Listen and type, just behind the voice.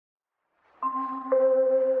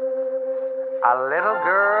A little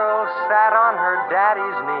girl sat on her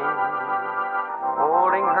daddy's knee,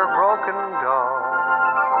 holding her broken doll.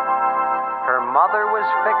 Her mother was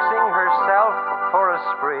fixing herself for a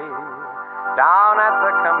spree down at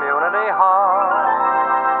the community hall.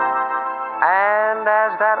 And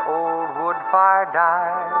as that old wood fire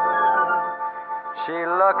died, she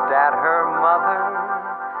looked at her mother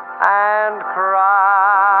and cried.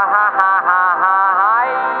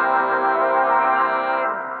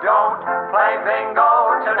 Don't play bingo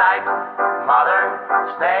tonight, Mother.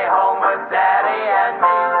 Stay home with Daddy and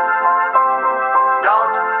me.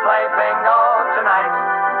 Don't play bingo tonight,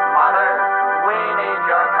 Mother. We need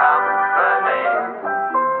your company.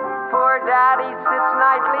 Poor Daddy sits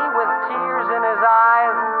nightly with tears in his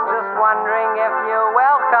eyes, just wondering if you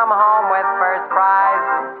will come home with first prize.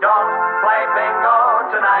 Don't play bingo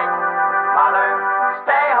tonight, Mother.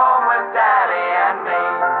 Stay home with Daddy and me.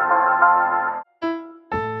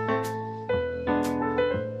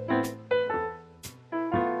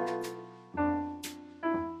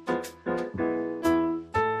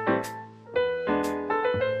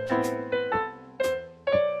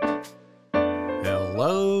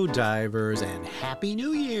 Hello, divers, and Happy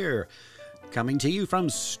New Year! Coming to you from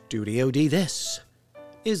Studio D, this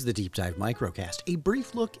is the Deep Dive Microcast, a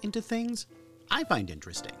brief look into things I find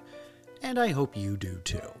interesting, and I hope you do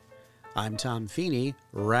too. I'm Tom Feeney,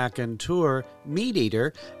 raconteur, meat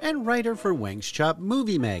eater, and writer for Wings Chop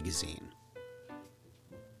Movie Magazine.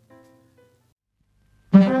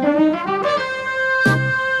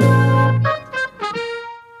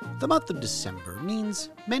 The month of December means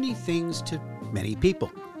many things to many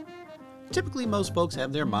people. Typically, most folks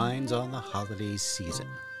have their minds on the holiday season.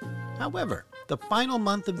 However, the final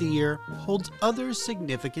month of the year holds other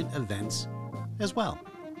significant events as well.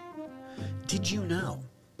 Did you know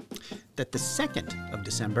that the 2nd of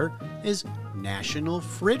December is National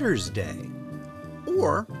Fritters Day?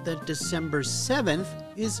 Or that December 7th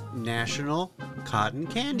is National Cotton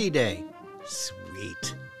Candy Day?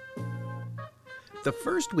 Sweet. The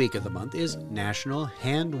first week of the month is National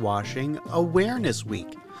Hand Washing Awareness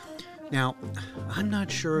Week. Now, I'm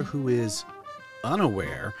not sure who is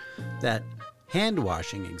unaware that hand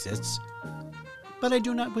washing exists, but I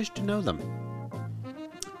do not wish to know them.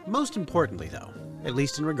 Most importantly, though, at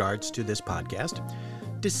least in regards to this podcast,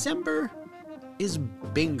 December is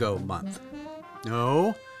bingo month.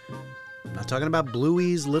 No, I'm not talking about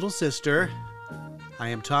Bluey's little sister. I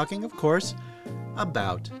am talking, of course,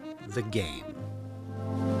 about the game.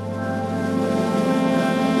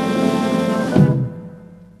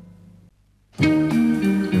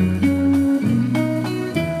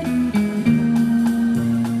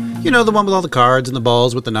 You know, the one with all the cards and the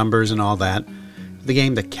balls with the numbers and all that. The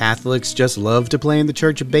game that Catholics just love to play in the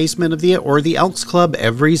church basement of the Elks Club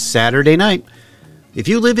every Saturday night. If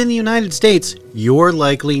you live in the United States, you're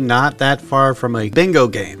likely not that far from a bingo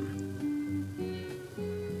game.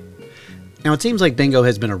 Now, it seems like bingo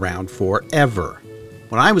has been around forever.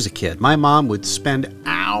 When I was a kid, my mom would spend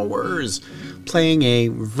hours playing a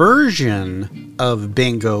version of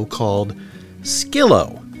bingo called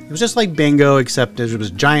Skillo. It was just like bingo, except it was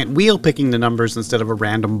a giant wheel picking the numbers instead of a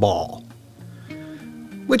random ball.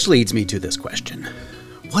 Which leads me to this question.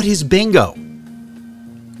 What is bingo?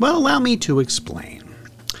 Well, allow me to explain.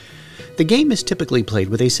 The game is typically played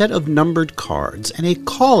with a set of numbered cards and a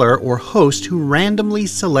caller or host who randomly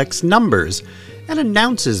selects numbers and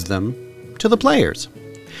announces them to the players.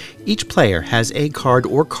 Each player has a card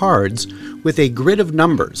or cards with a grid of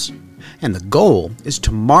numbers, and the goal is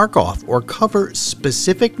to mark off or cover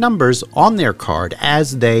specific numbers on their card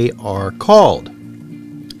as they are called.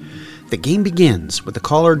 The game begins with the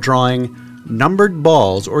caller drawing numbered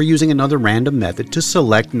balls or using another random method to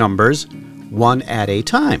select numbers one at a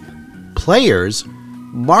time. Players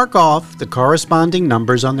mark off the corresponding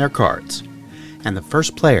numbers on their cards, and the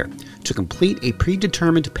first player to complete a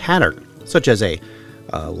predetermined pattern, such as a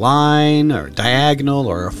line or diagonal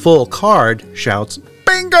or a full card, shouts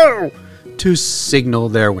 "Bingo!" to signal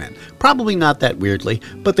their win. Probably not that weirdly,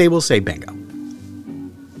 but they will say bingo.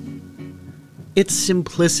 It's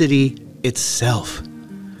simplicity itself,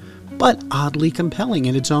 but oddly compelling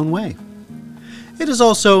in its own way. It is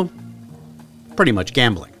also pretty much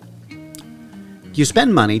gambling. You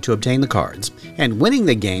spend money to obtain the cards, and winning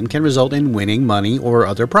the game can result in winning money or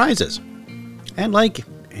other prizes. And like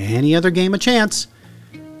any other game of chance,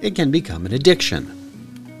 it can become an addiction.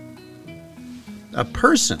 A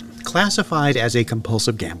person classified as a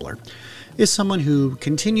compulsive gambler is someone who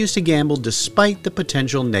continues to gamble despite the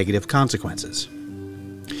potential negative consequences.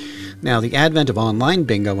 Now, the advent of online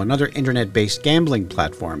bingo and other internet-based gambling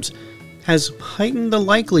platforms has heightened the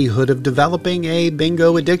likelihood of developing a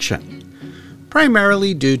bingo addiction.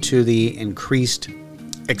 primarily due to the increased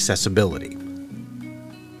accessibility.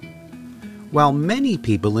 While many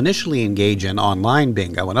people initially engage in online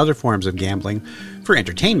bingo and other forms of gambling for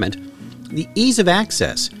entertainment, the ease of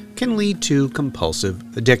access can lead to compulsive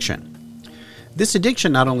addiction. This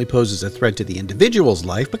addiction not only poses a threat to the individual's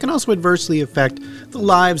life, but can also adversely affect the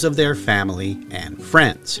lives of their family and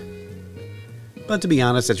friends. But to be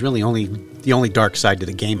honest, that's really the only dark side to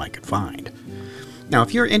the game I could find. Now,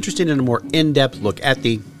 if you're interested in a more in-depth look at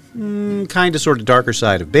the kind of sort of darker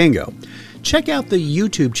side of bingo, check out the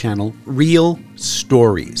YouTube channel Real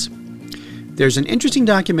Stories. There's an interesting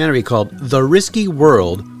documentary called The Risky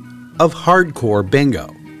World of Hardcore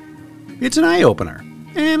Bingo. It's an eye-opener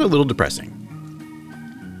and a little depressing.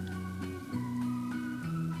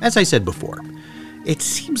 As I said before, it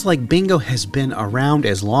seems like bingo has been around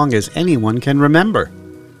as long as anyone can remember.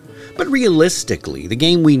 But realistically, the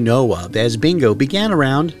game we know of as bingo began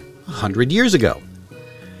around 100 years ago.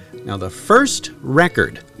 Now, the first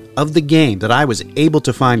record of the game that I was able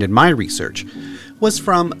to find in my research was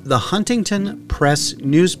from the Huntington Press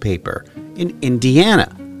newspaper in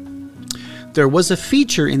Indiana. There was a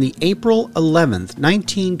feature in the April 11th,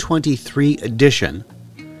 1923 edition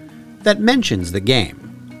that mentions the game.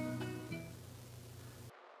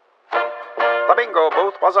 The bingo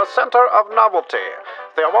booth was a center of novelty.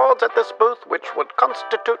 The awards at this booth, which would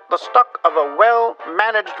constitute the stock of a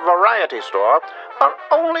well-managed variety store, are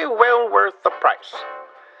only well worth the price.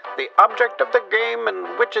 The object of the game,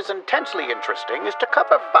 and which is intensely interesting, is to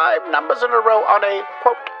cover 5 numbers in a row on a,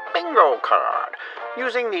 quote, bingo card,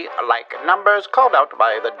 using the like numbers called out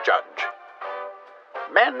by the judge.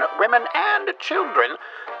 Men, women, and children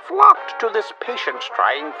flocked to this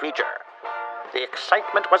patience-trying feature. The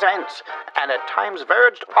excitement was immense, and at times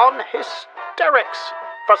verged on hysterics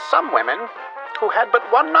for some women who had but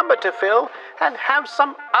one number to fill and have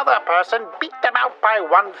some other person beat them out by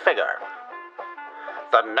one figure.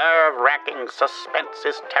 The nerve-wracking suspense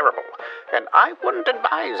is terrible, and I wouldn't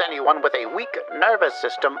advise anyone with a weak nervous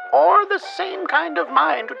system or the same kind of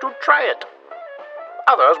mind to try it.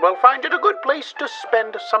 Others will find it a good place to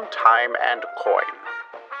spend some time and coin.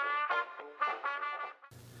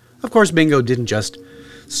 Of course, bingo didn't just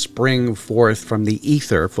spring forth from the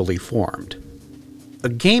ether fully formed. A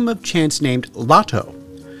game of chance named Lotto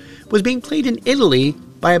was being played in Italy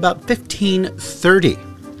by about 1530.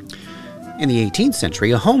 In the 18th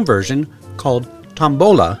century, a home version called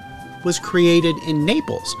Tombola was created in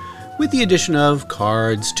Naples with the addition of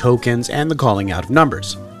cards, tokens, and the calling out of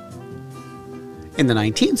numbers. In the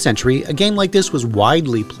 19th century, a game like this was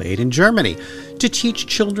widely played in Germany to teach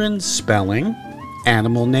children spelling,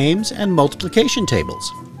 animal names, and multiplication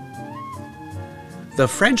tables. The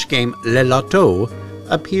French game Le Loto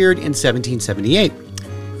appeared in 1778,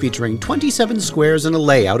 featuring 27 squares in a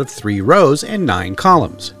layout of 3 rows and 9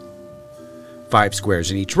 columns. 5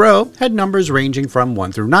 squares in each row had numbers ranging from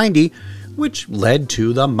 1 through 90, which led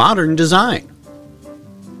to the modern design.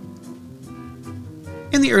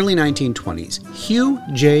 In the early 1920s, Hugh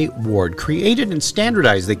J. Ward created and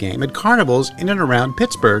standardized the game at carnivals in and around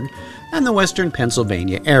Pittsburgh and the western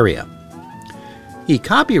Pennsylvania area. He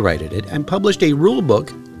copyrighted it and published a rule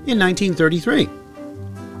book in 1933.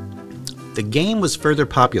 The game was further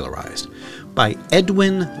popularized by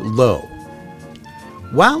Edwin Lowe.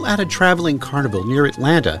 While at a traveling carnival near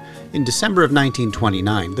Atlanta in December of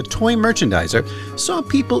 1929, the toy merchandiser saw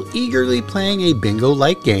people eagerly playing a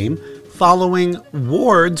bingo-like game following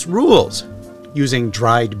Ward's rules, using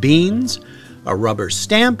dried beans, a rubber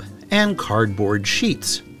stamp, and cardboard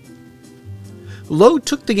sheets. Lowe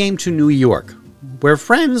took the game to New York, where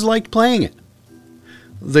friends liked playing it.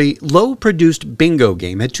 The Lowe-produced bingo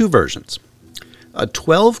game had 2 versions, a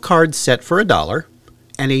 12-card set for $1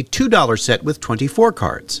 and a $2 set with 24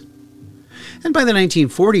 cards. And by the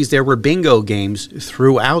 1940s, there were bingo games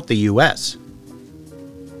throughout the U.S.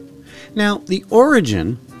 Now, the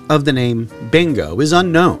origin of the name bingo is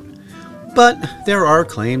unknown, but there are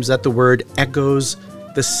claims that the word echoes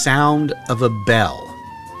the sound of a bell.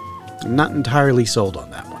 I'm not entirely sold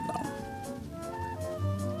on that one, though.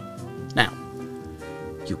 Now,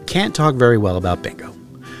 you can't talk very well about bingo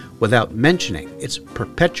without mentioning its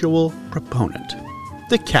perpetual proponent,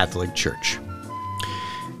 the Catholic Church.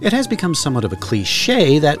 It has become somewhat of a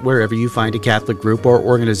cliche that wherever you find a Catholic group or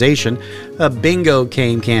organization, a bingo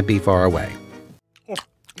game can't be far away.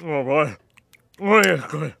 Oh, boy. Oh, yeah,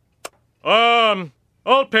 good.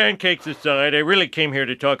 All pancakes aside, I really came here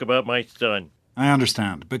to talk about my son. I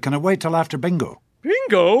understand, but can I wait till after bingo?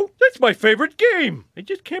 Bingo? That's my favorite game. I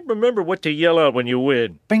just can't remember what to yell out when you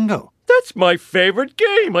win. Bingo? That's my favorite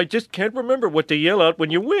game. I just can't remember what to yell out when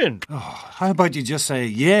you win. Oh, how about you just say,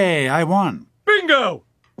 yay, I won? bingo!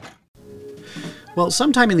 Well,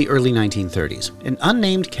 sometime in the early 1930s, an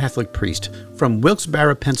unnamed Catholic priest from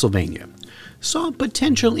Wilkes-Barre, Pennsylvania, saw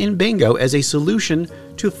potential in bingo as a solution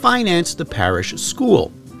to finance the parish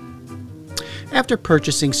school. After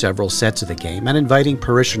purchasing several sets of the game and inviting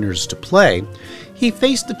parishioners to play, he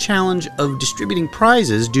faced the challenge of distributing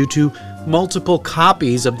prizes due to multiple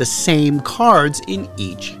copies of the same cards in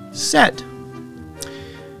each set.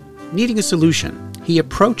 Needing a solution, he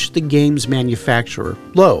approached the game's manufacturer,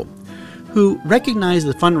 Lowe, who recognized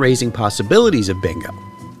the fundraising possibilities of bingo,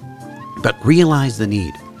 but realized the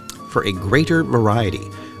need for a greater variety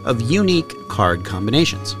of unique card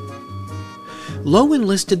combinations. Lowe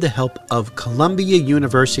enlisted the help of Columbia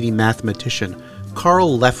University mathematician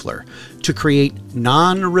Carl Leffler to create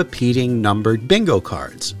non-repeating numbered bingo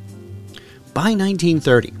cards. By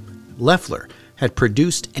 1930, Leffler had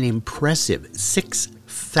produced an impressive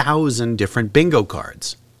 6,000 different bingo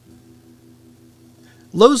cards.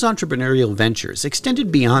 Lowe's entrepreneurial ventures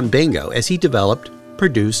extended beyond bingo as he developed,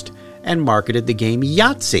 produced, and marketed the game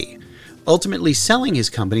Yahtzee, ultimately selling his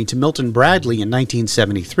company to Milton Bradley in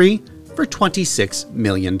 1973 for $26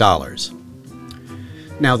 million.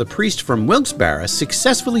 Now, the priest from Wilkes-Barre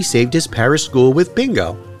successfully saved his parish school with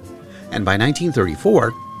bingo, and by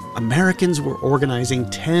 1934, Americans were organizing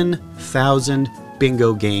 10,000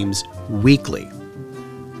 bingo games weekly.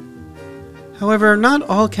 However, not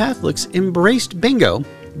all Catholics embraced bingo,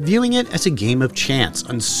 viewing it as a game of chance,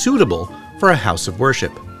 unsuitable for a house of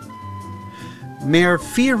worship. Mayor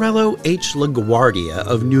Fiorello H. LaGuardia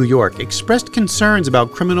of New York expressed concerns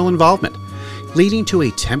about criminal involvement, leading to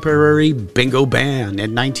a temporary bingo ban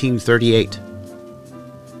in 1938.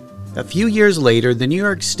 A few years later, the New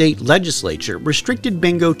York State Legislature restricted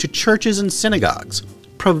bingo to churches and synagogues,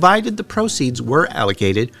 provided the proceeds were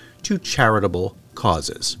allocated to charitable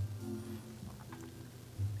causes.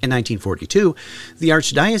 In 1942, the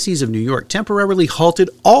Archdiocese of New York temporarily halted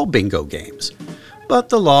all bingo games, but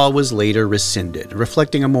the law was later rescinded,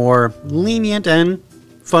 reflecting a more lenient and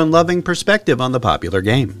fun-loving perspective on the popular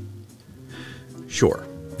game. Sure,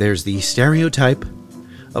 there's the stereotype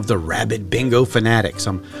of the rabid bingo fanatic,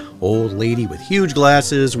 some old lady with huge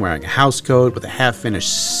glasses, wearing a house coat with a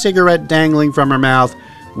half-finished cigarette dangling from her mouth,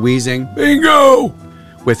 wheezing, "Bingo!"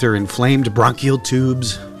 with her inflamed bronchial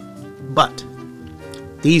tubes. But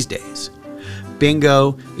these days,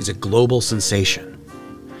 bingo is a global sensation.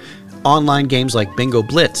 Online games like Bingo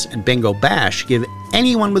Blitz and Bingo Bash give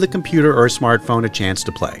anyone with a computer or a smartphone a chance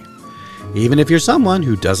to play, even if you're someone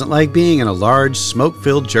who doesn't like being in a large,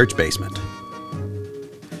 smoke-filled church basement.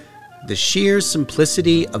 The sheer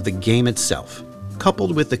simplicity of the game itself,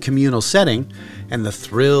 coupled with the communal setting and the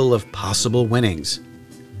thrill of possible winnings,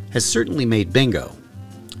 has certainly made bingo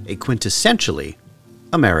a quintessentially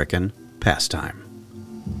American pastime.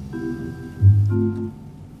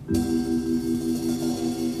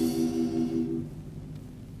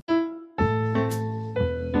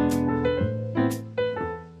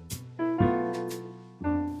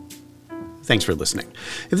 Thanks for listening.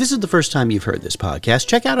 If this is the first time you've heard this podcast,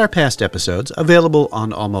 check out our past episodes, available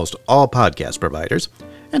on almost all podcast providers,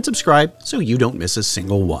 and subscribe so you don't miss a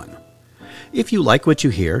single one. If you like what you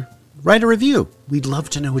hear, write a review. We'd love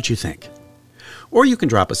to know what you think. Or you can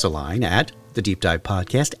drop us a line at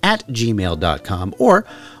thedeepdivepodcast@gmail.com or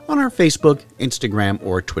on our Facebook, Instagram,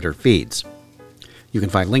 or Twitter feeds. You can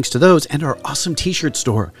find links to those and our awesome t-shirt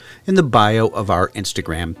store in the bio of our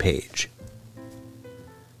Instagram page.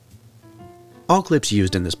 All clips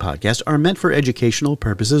used in this podcast are meant for educational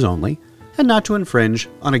purposes only and not to infringe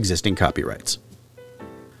on existing copyrights.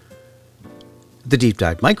 The Deep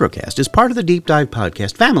Dive Microcast is part of the Deep Dive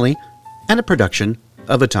Podcast family and a production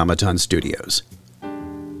of Automaton Studios.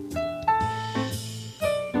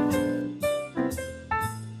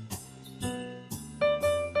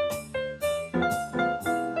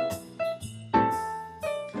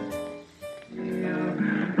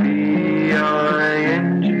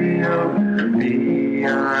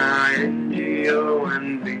 B-I-N-G-O,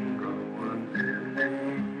 and bingo was his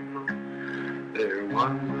name. There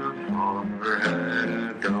was a farmer had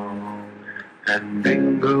a dog, and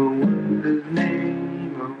bingo was his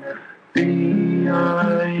name.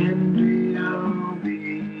 B-I-N-G-O.